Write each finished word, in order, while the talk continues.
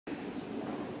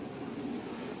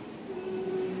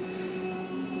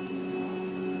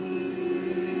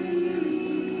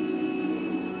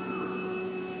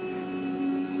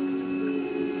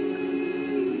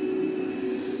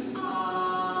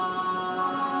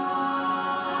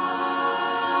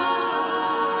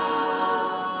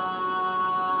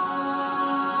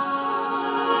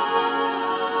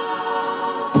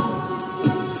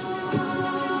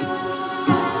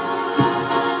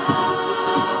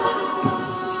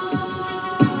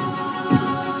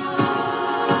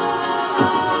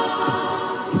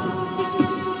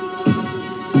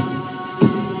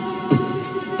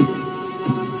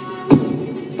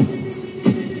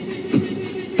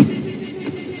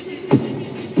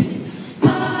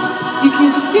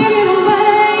give it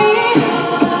away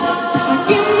like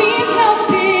it means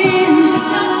nothing.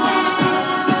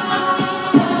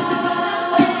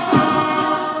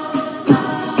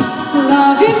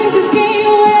 Love isn't this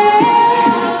game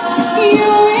where you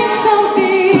win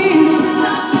something.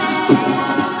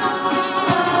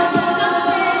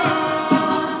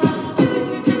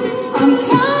 I'm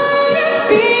tired of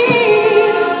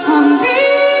being on the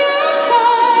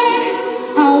outside.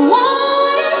 I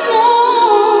wanna know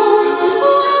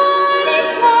what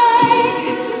it's like.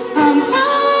 I'm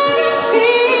tired of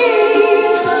seeing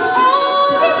all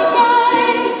the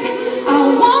signs. I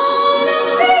wanna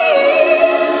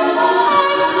feel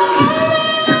us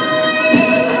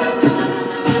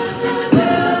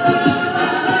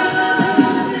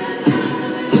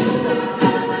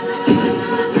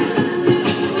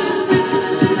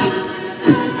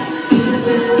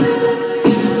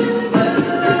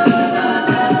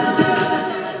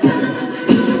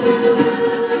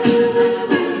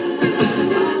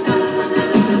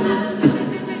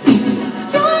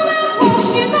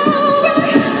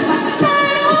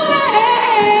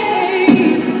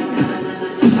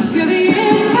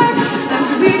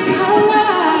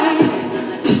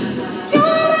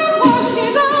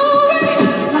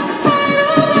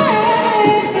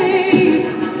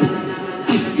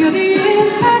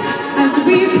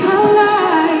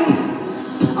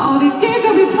all these games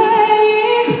that we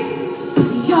play,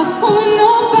 you're for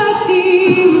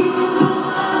nobody.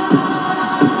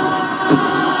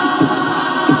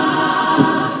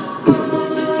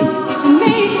 If it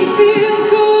makes you feel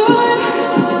good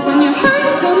when you hurt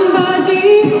somebody,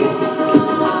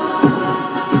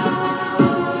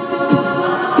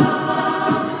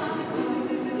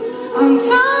 I'm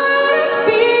tired of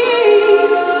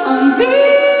being on the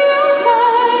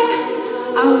outside.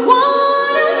 I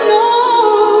wanna know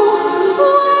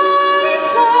what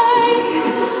it's like.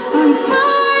 I'm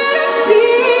tired of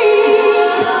seeing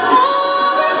all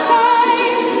the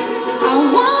signs. I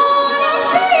wanna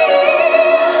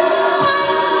feel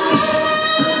us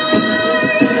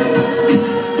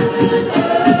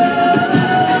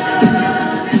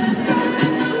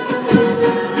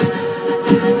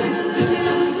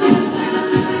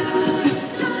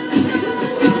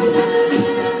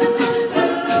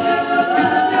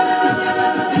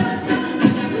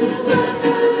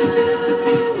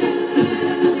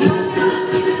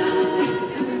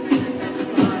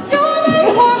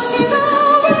washes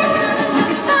over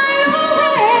like a tidal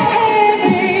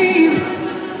wave.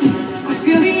 I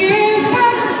feel the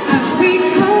impact as we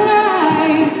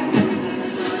collide.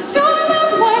 Your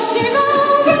love washes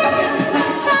over like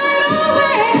a tidal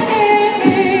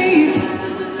wave.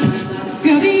 I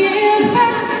feel the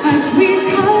impact as we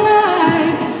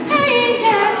collide. Hey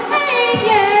yeah, hey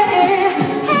yeah,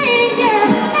 hey yeah,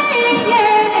 hey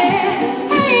yeah,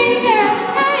 hey yeah,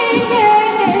 hey yeah,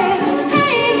 hey yeah.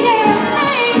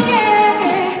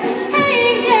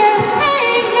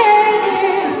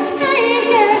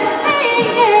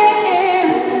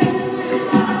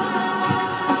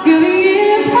 Feel the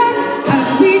impact as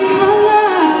we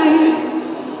collide.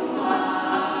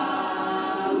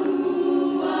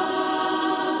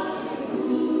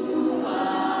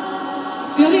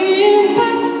 Feel the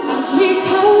impact as we collide.